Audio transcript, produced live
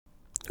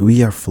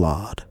We are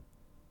flawed.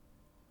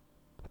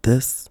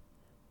 This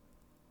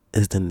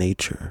is the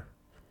nature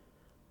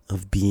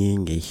of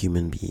being a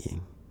human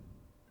being.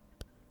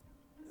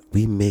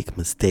 We make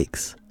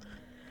mistakes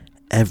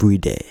every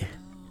day.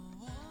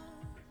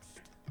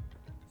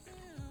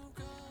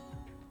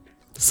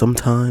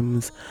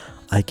 Sometimes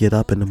I get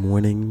up in the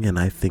morning and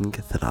I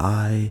think that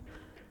I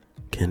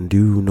can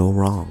do no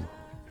wrong,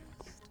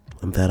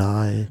 and that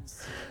I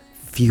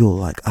feel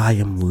like I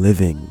am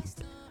living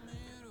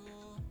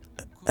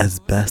as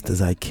best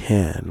as I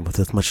can with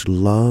as much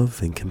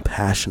love and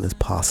compassion as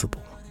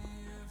possible.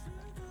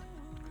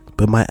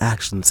 But my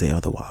actions say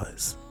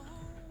otherwise.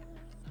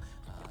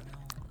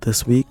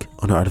 This week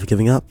on The Art of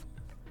Giving Up,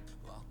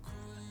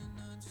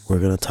 we're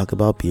going to talk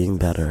about being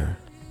better.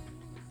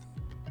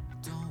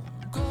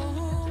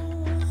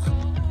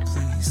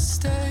 Please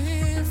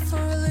stay for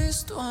at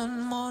least one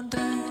more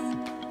day.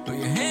 Put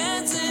your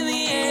hands in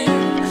the air.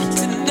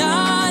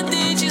 Tonight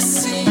did you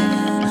see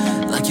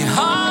like your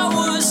heart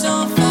was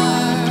on fire?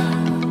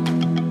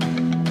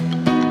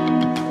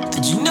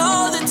 Did you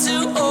know that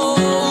to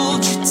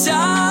hold you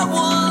tight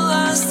one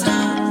last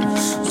time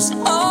was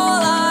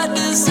all I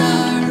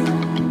desired?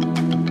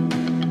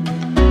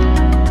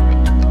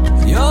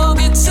 Your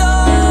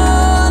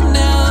guitar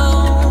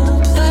now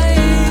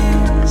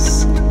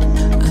plays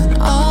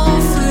an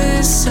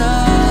awfully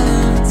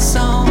silent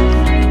song,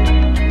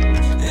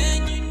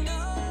 and your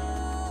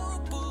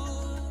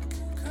notebook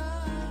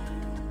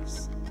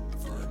cries.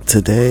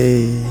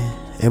 Today,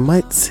 it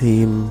might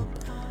seem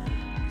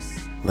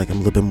like I'm a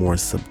little bit more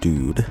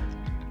subdued.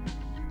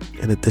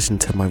 In addition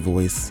to my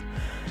voice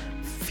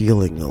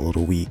feeling a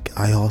little weak,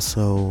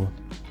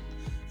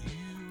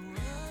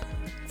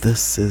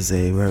 this is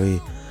a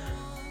very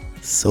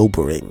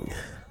sobering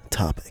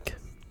topic.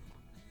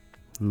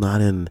 Not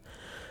in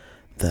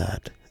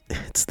that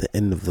it's the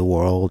end of the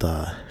world,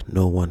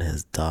 no one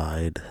has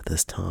died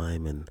this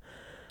time and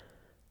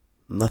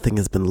nothing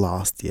has been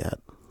lost yet.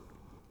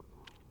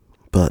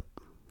 But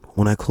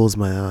when I close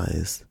my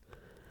eyes,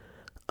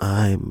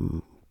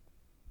 I'm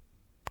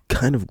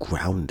kind of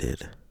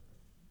grounded.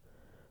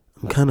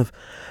 I'm kind of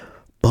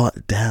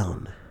brought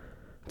down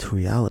to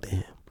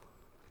reality.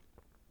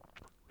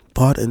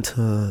 Brought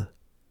into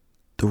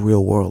the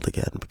real world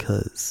again,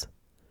 because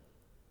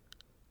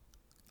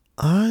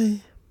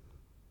I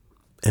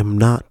am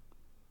not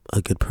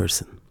a good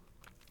person.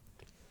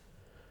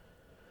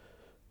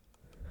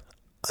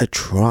 I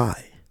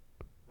try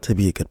to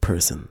be a good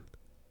person,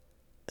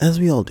 as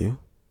we all do.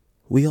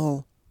 We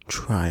all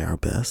try our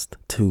best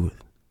to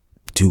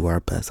do our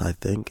best, I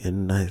think.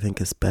 And I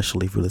think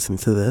especially if you're listening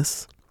to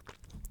this,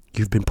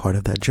 you've been part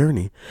of that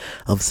journey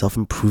of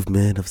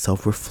self-improvement, of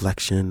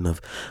self-reflection,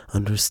 of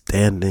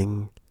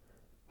understanding.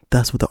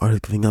 That's what the art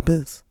of giving up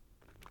is.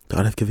 The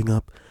art of giving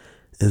up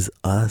is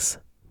us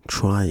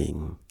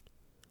trying.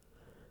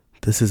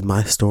 This is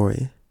my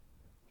story.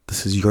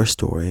 This is your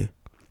story.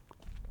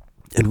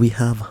 And we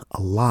have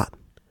a lot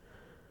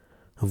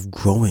of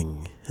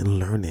growing and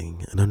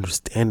learning and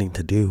understanding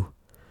to do.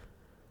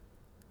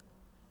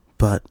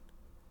 But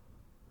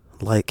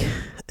like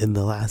in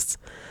the last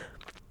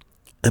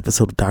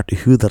episode of Doctor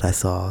Who that I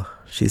saw,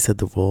 she said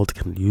the world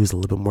can use a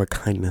little bit more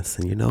kindness.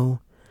 And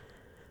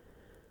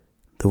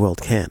the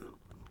world can.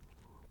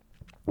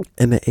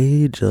 In the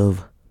age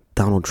of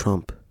Donald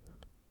Trump,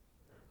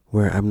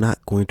 where I'm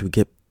not going to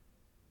get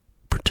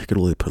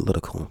particularly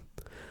political,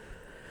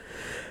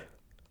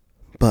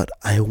 but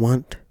I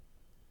want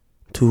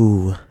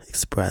to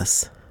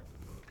express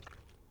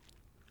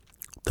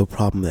the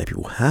problem that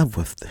people have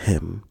with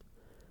him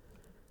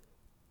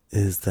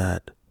is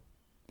that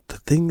the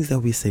things that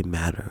we say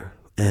matter.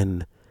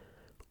 And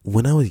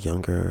when I was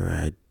younger,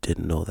 I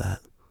didn't know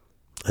that.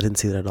 I didn't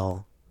see that at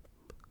all.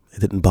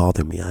 It didn't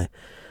bother me. I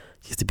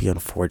used to be on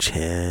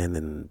 4chan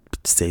and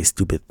say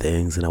stupid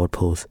things, and I would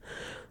post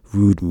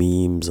rude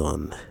memes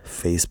on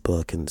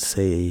Facebook and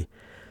say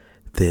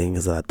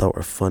things that I thought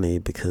were funny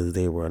because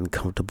they were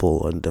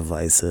uncomfortable and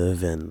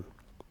divisive. And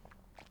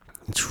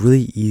it's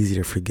really easy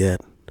to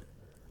forget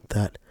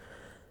that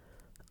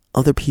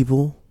other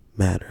people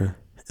matter,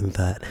 and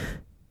that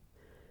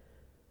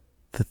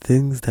the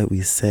things that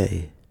we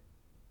say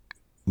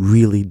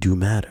really do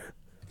matter.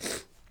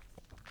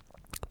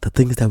 The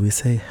things that we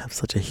say have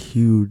such a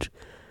huge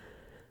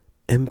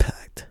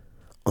impact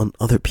on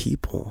other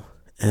people,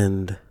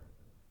 and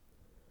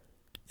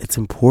it's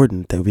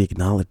important that we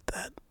acknowledge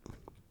that.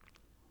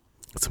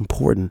 It's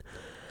important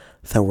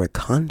that we're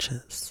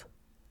conscious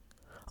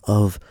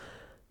of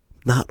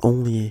not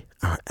only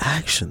our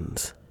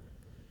actions,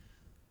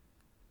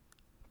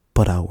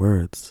 but our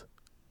words.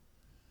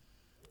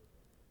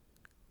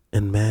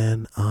 And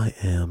man, I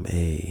am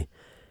a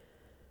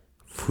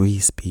free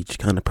speech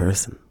kind of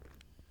person.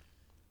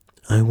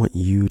 I want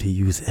you to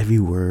use every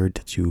word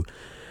that you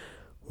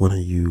want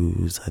to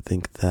use. I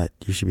think that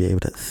you should be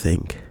able to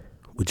think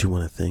what you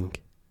want to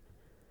think.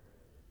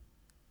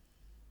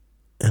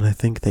 And I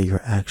think that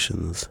your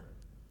actions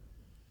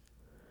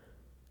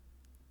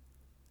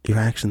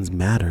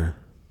matter.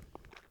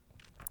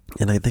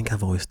 And I think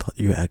I've always thought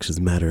your actions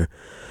matter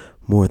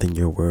more than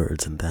your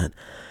words, and that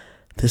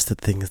just the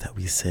things that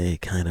we say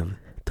kind of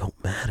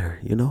don't matter.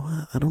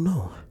 I don't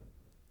know.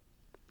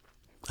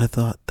 I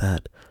thought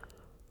that,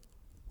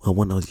 well,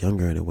 when I was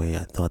younger anyway,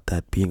 I thought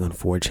that being on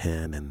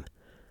 4chan and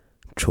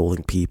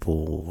trolling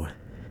people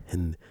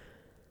and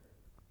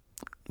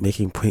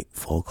making prank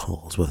phone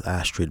calls with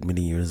Astrid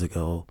many years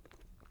ago,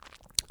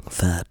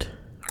 that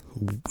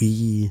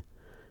we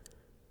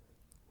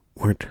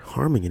weren't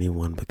harming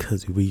anyone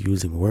because we were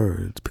using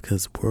words,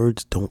 because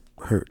words don't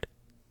hurt.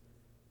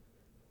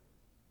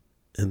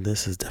 And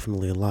this is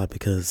definitely a lie,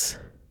 because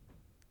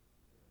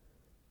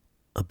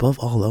above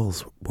all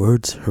else,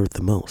 words hurt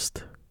the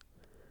most.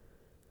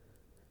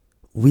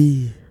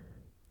 We,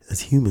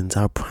 as humans,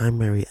 our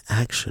primary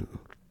action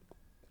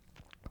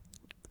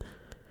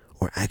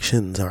or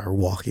actions are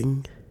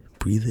walking,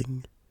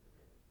 breathing,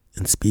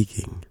 and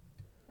speaking.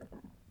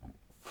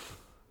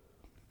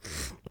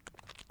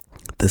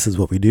 This is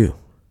what we do.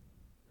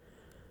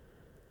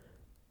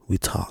 We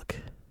talk.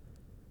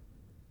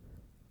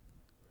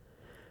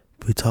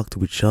 We talk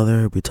to each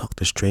other, we talk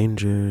to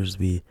strangers,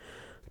 we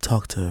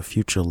talk to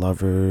future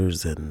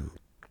lovers, and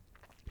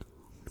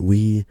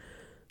we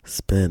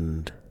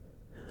spend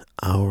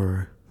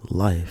our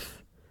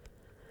life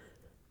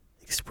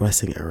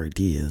expressing our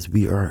ideas.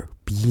 We are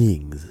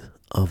beings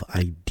of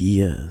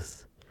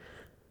ideas.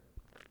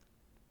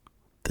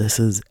 This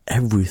is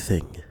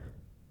everything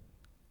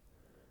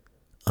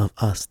of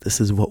us.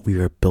 This is what we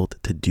are built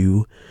to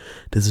do.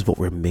 This is what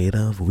we're made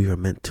of. We are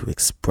meant to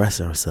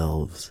express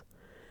ourselves.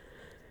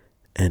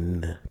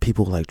 And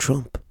people like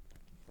Trump,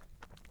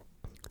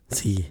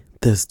 see,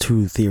 there's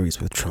two theories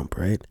with Trump,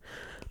 right?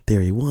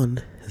 Theory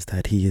one is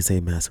that he is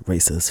a mass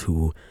racist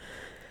who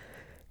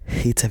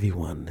hates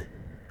everyone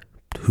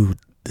who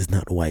is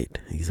not white.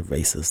 He's a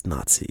racist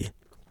Nazi.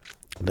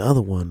 And the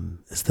other one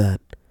is that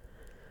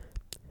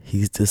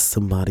he's just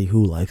somebody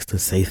who likes to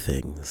say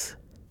things.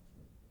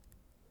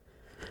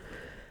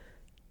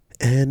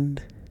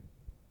 And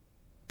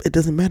it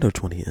doesn't matter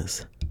which one he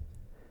is.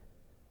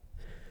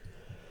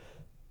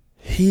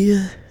 He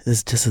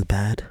is just as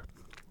bad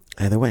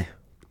either way.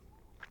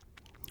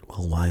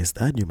 Well, why is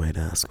that, you might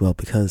ask? Well,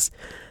 because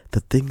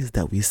the things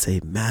that we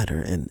say matter.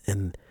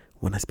 And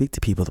when I speak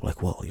to people, they're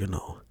like, well, you're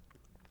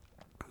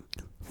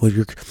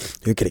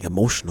getting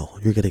emotional.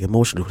 You're getting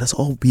emotional. That's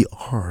all we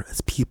are as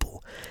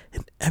people.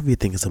 And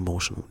everything is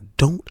emotional.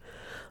 Don't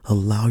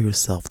allow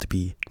yourself to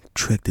be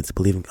tricked into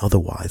believing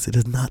otherwise. It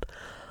is not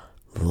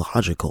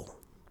logical.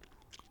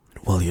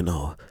 Well,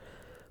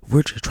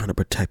 we're just trying to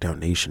protect our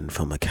nation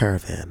from a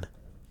caravan.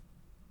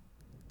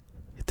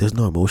 If there's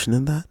no emotion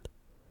in that,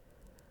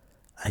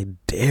 I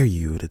dare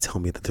you to tell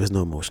me that there's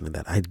no emotion in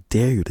that. I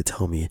dare you to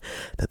tell me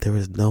that there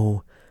is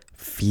no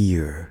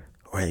fear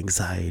or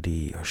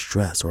anxiety or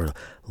stress or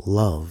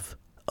love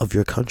of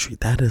your country.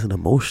 That is an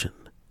emotion.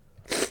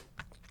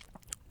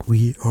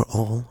 We are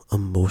all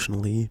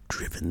emotionally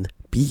driven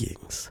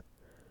beings.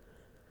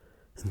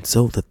 And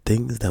so the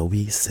things that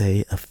we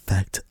say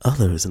affect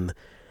others, and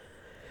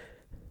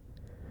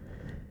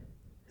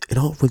it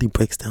all really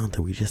breaks down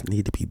to we just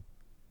need to be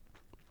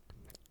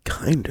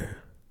kinder.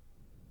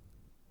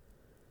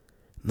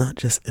 Not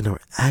just in our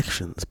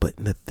actions, but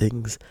in the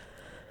things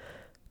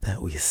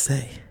that we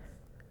say.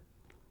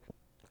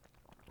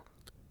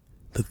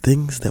 The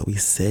things that we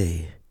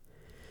say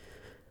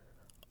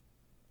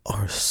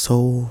are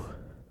so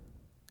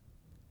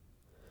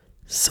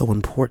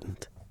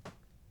important.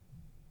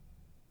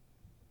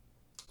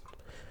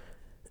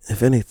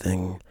 If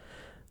anything,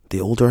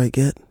 the older I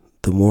get,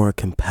 the more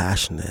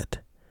compassionate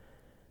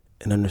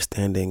and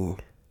understanding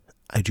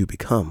I do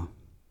become.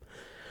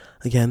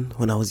 Again,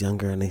 when I was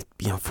younger and they'd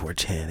be on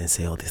 4chan and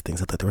say all these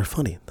things, I thought they were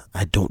funny.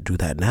 I don't do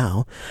that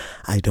now.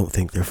 I don't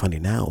think they're funny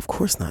now. Of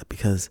course not,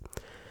 because,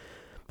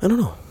 I don't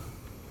know.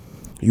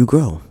 You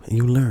grow and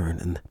you learn,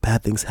 and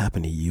bad things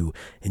happen to you,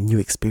 and you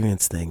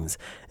experience things.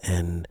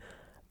 And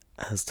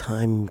as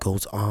time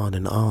goes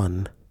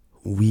on,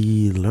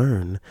 we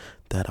learn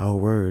that our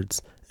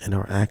words and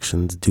our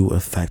actions do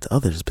affect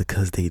others,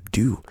 because they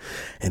do.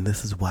 And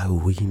this is why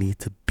we need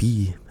to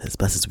be as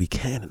best as we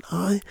can.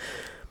 And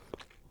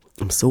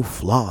I'm so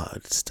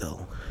flawed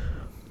still.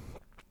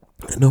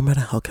 And no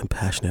matter how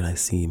compassionate I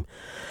seem,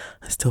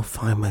 I still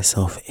find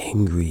myself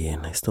angry,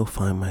 and I still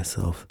find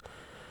myself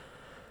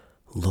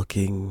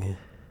looking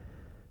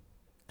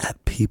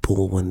at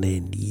people when they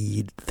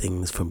need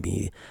things from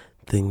me.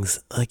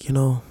 Things like,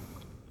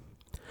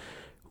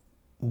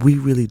 we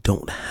really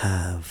don't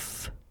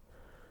have,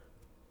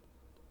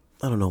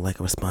 like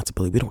a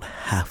responsibility. We don't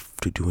have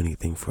to do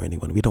anything for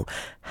anyone. We don't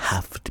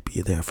have to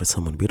be there for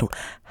someone. We don't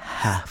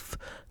have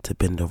to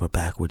bend over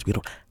backwards. We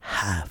don't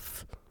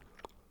have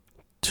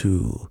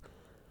to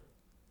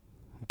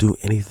do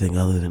anything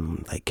other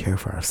than care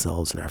for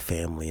ourselves and our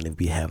family. And if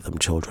we have them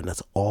children,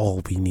 that's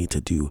all we need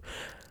to do.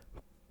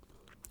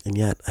 And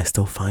yet I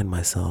still find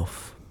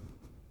myself,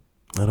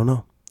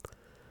 I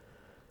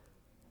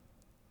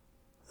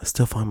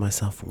still find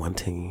myself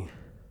wanting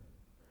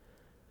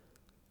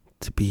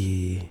to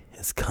be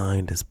as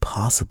kind as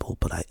possible,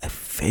 but I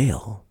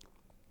fail.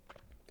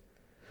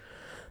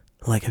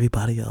 Like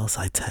everybody else,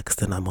 I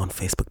text and I'm on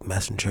Facebook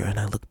Messenger and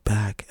I look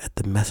back at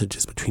the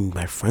messages between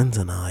my friends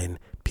and I and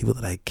people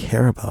that I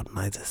care about, and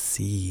I just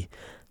see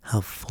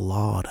how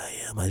flawed I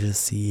am. I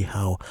just see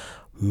how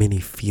many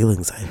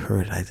feelings I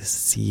hurt. I just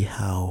see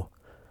how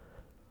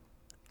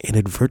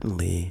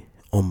inadvertently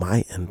on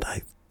my end,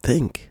 I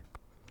think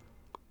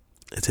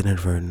it's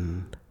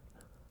inadvertent.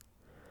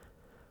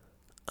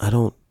 I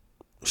don't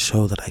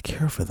show that I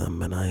care for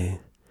them, and I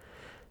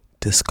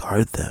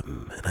discard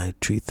them, and I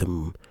treat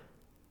them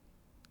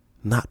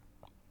not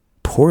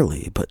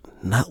poorly, but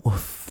not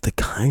with the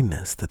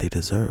kindness that they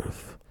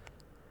deserve.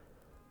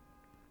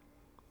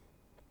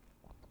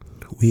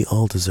 We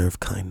all deserve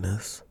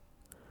kindness.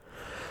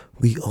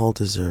 We all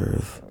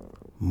deserve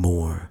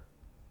more.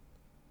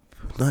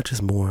 Not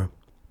just more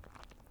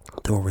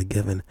than what we're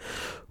given.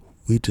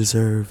 We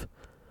deserve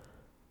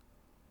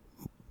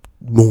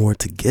more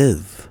to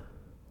give,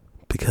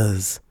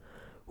 because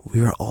we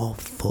are all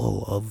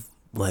full of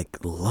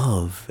like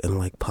love and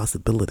like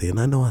possibility. And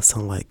I know I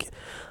sound like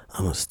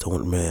I'm a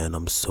stoned man.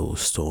 I'm so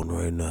stoned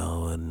right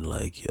now, and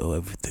like, yo,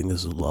 everything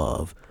is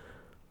love.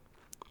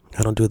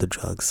 I don't do the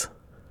drugs.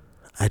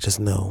 I just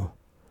know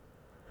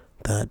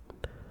that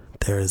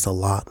there is a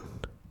lot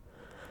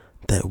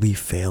that we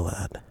fail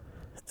at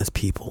as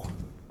people.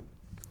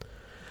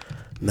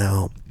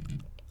 Now,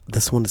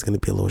 this one is going to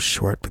be a little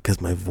short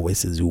because my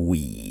voice is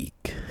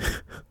weak.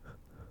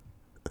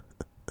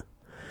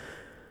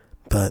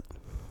 But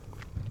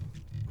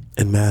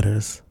it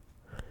matters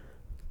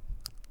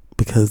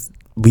because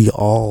we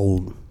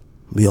all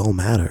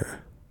matter.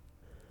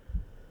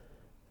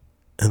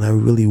 And I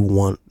really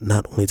want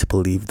not only to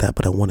believe that,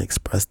 but I want to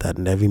express that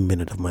in every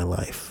minute of my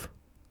life.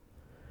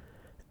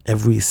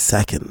 Every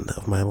second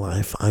of my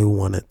life, I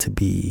want it to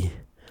be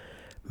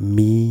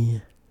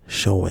me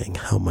showing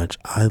how much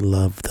I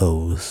love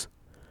those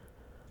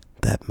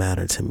that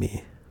matter to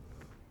me.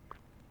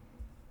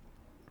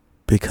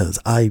 Because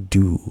I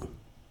do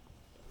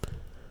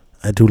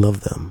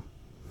love them.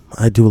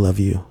 I do love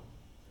you.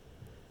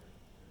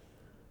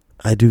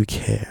 I do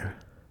care.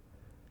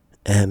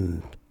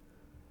 And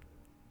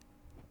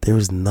there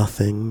is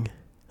nothing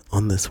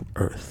on this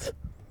earth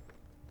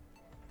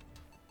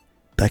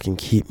that can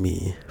keep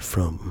me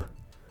from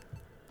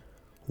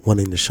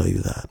wanting to show you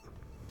that.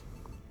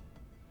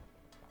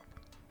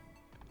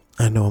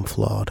 I know I'm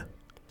flawed.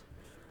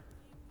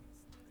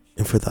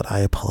 And for that, I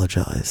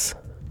apologize.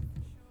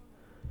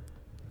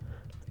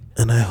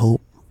 And I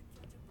hope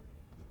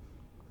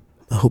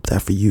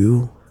that for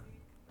you,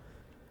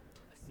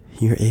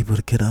 you're able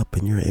to get up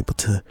and you're able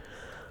to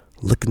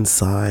look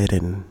inside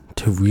and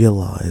to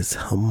realize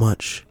how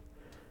much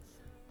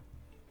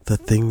the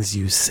things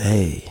you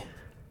say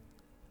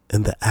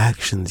and the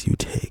actions you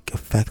take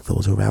affect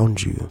those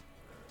around you.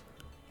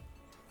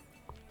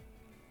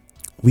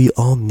 We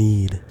all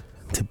need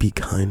to be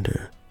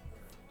kinder.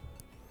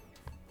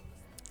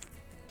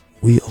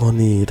 We all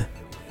need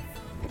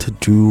to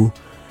do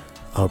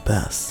our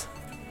best.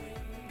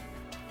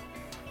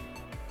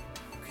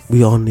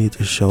 We all need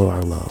to show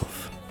our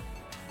love.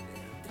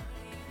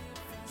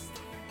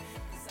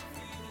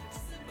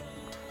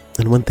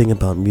 And one thing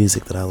about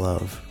music that I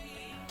love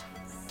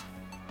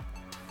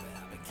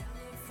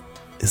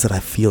is that I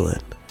feel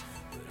it.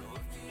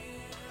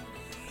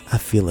 I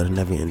feel it in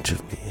every inch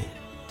of me.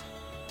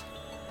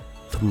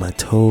 From my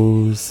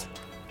toes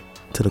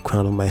to the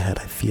crown of my head,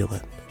 I feel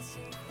it.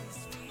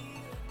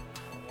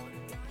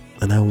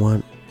 And I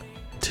want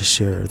to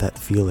share that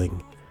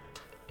feeling.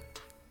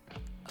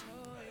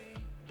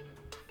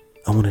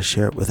 I want to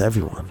share it with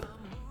everyone.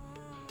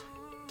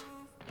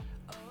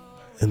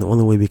 And the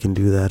only way we can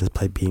do that is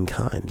by being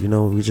kind. You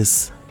know, we're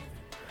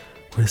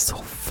so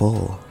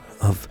full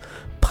of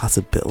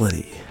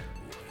possibility.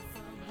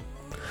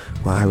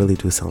 Well, I really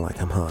do sound like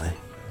I'm high.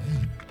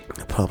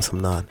 I promise I'm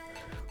not.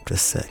 I'm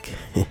just sick.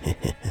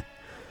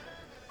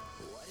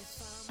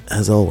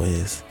 As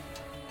always,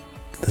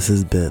 this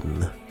has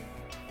been,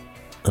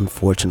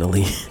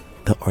 unfortunately,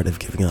 The Art of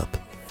Giving Up.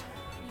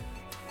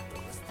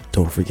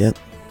 Don't forget,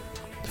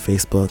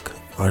 Facebook,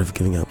 Art of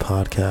Giving Up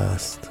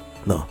Podcast.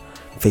 No,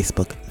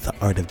 Facebook, The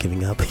Art of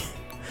Giving Up.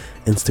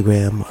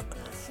 Instagram,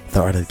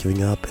 The Art of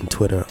Giving Up. And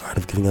Twitter, Art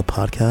of Giving Up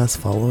Podcast.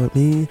 Follow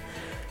me.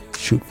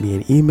 Shoot me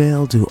an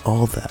email. Do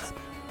all that.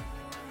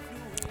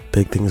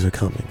 Big things are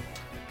coming.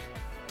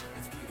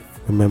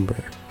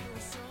 Remember,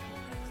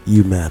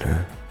 you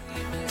matter.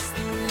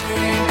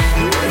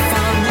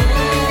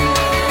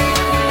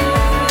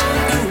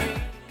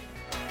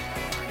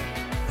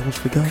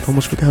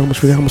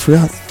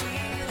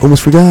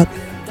 Almost forgot.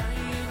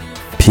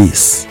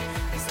 Peace.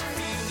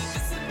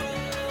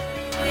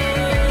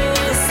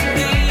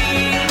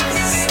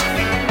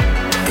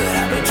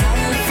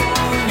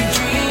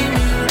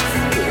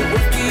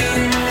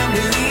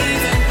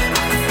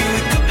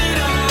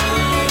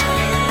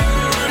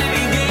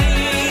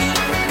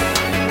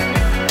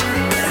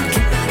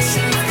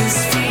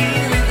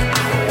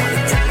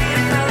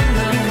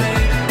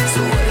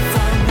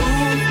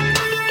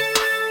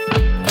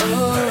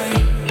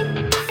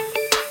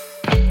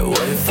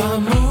 What if I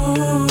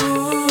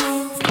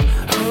move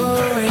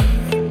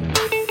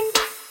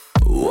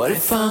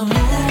if I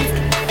move